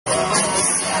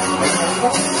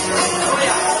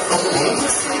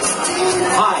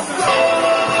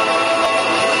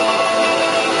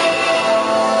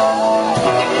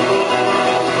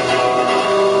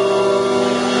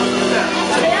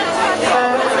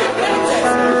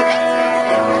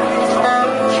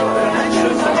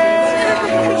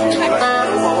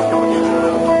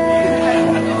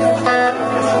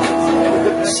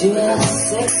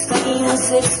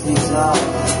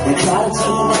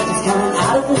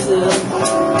too.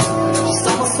 Just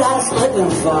almost had a slip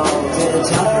and fall. Did a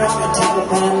dollar on the top of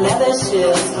patent leather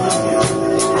shoes.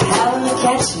 I haven't the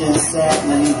catch you said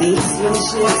when these swing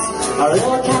shoes are a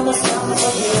little kind of something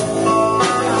for you.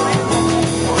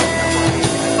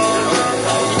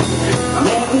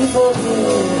 Maybe for you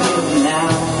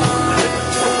now.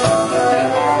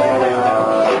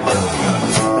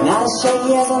 Not as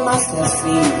shaky as I must have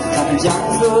seen. Talking Johnny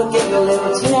through a giggle,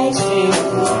 little teenage dream.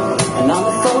 And on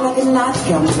the phone I could not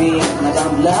compete. My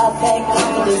dumb blood fake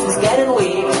confidence is getting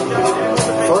weak.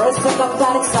 For a sec I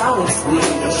thought it sounded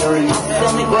sweet. Sure enough,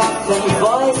 then the gruff and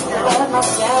voice let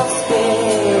myself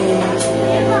speak.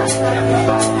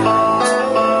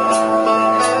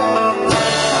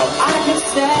 Now I could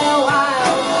stay a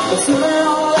while, but sooner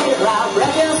or later I'll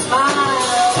break your smile.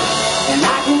 And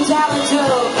I can tell a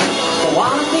joke, but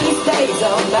one of these days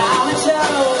I'm bound to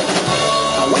choke.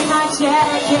 We might share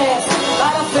a kiss,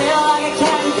 but I feel like I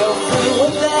can't go through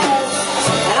with this.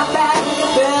 And I'm back with the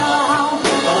bill at home,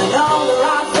 but I know the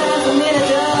right thing for me to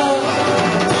do.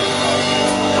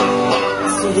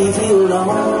 So leave you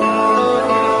alone.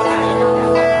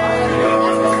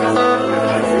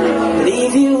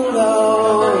 Leave you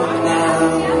alone now.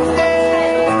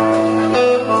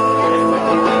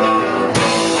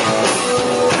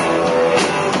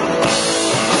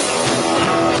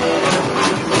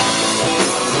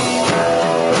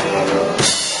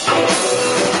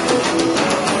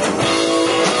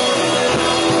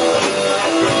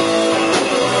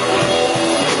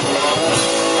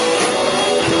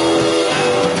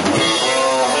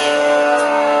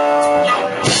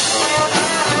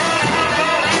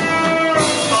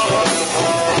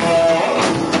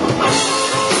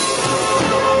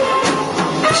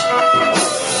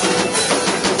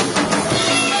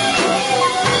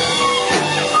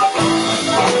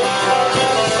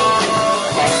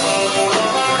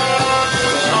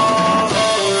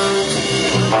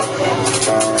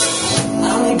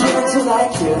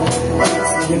 Like you,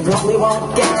 so you probably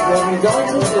won't get what I'm going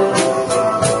to do.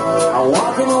 I'm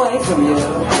walking away from you.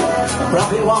 It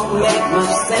probably won't make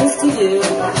much sense to you,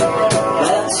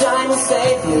 but I'm trying to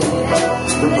save you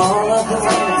from all of the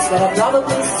things that I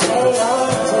probably say or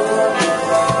do.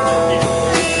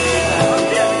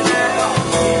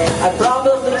 I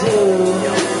probably do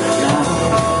now.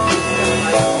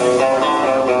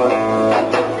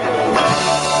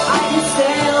 I can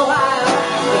stay a while,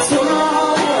 but sooner or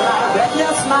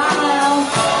smile,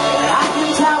 and I can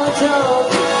tell a joke,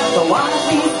 but one of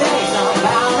these days I'm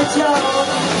bound to choke.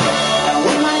 And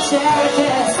we might share a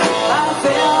kiss, but I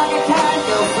feel like I can't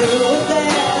go through with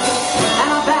this. And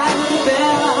I'm back with the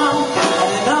bill at home,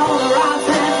 and I know the right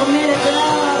thing for me to do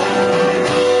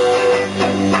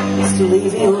is to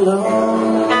leave you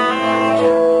alone.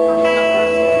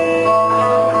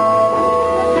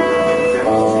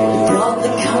 Don't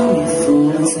become your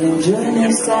fool and say enjoying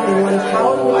yourself and what how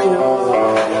do you?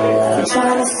 I'm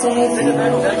trying to save you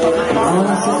all of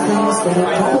the things that I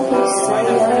probably say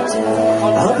or do.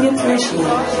 I hope you appreciate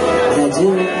what I do.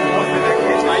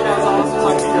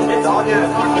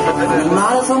 I'm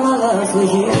out for my love for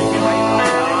you.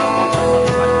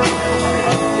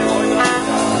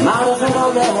 I'm out for my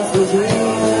love for you.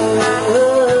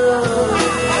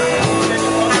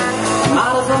 I'm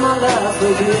out for my love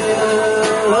for you.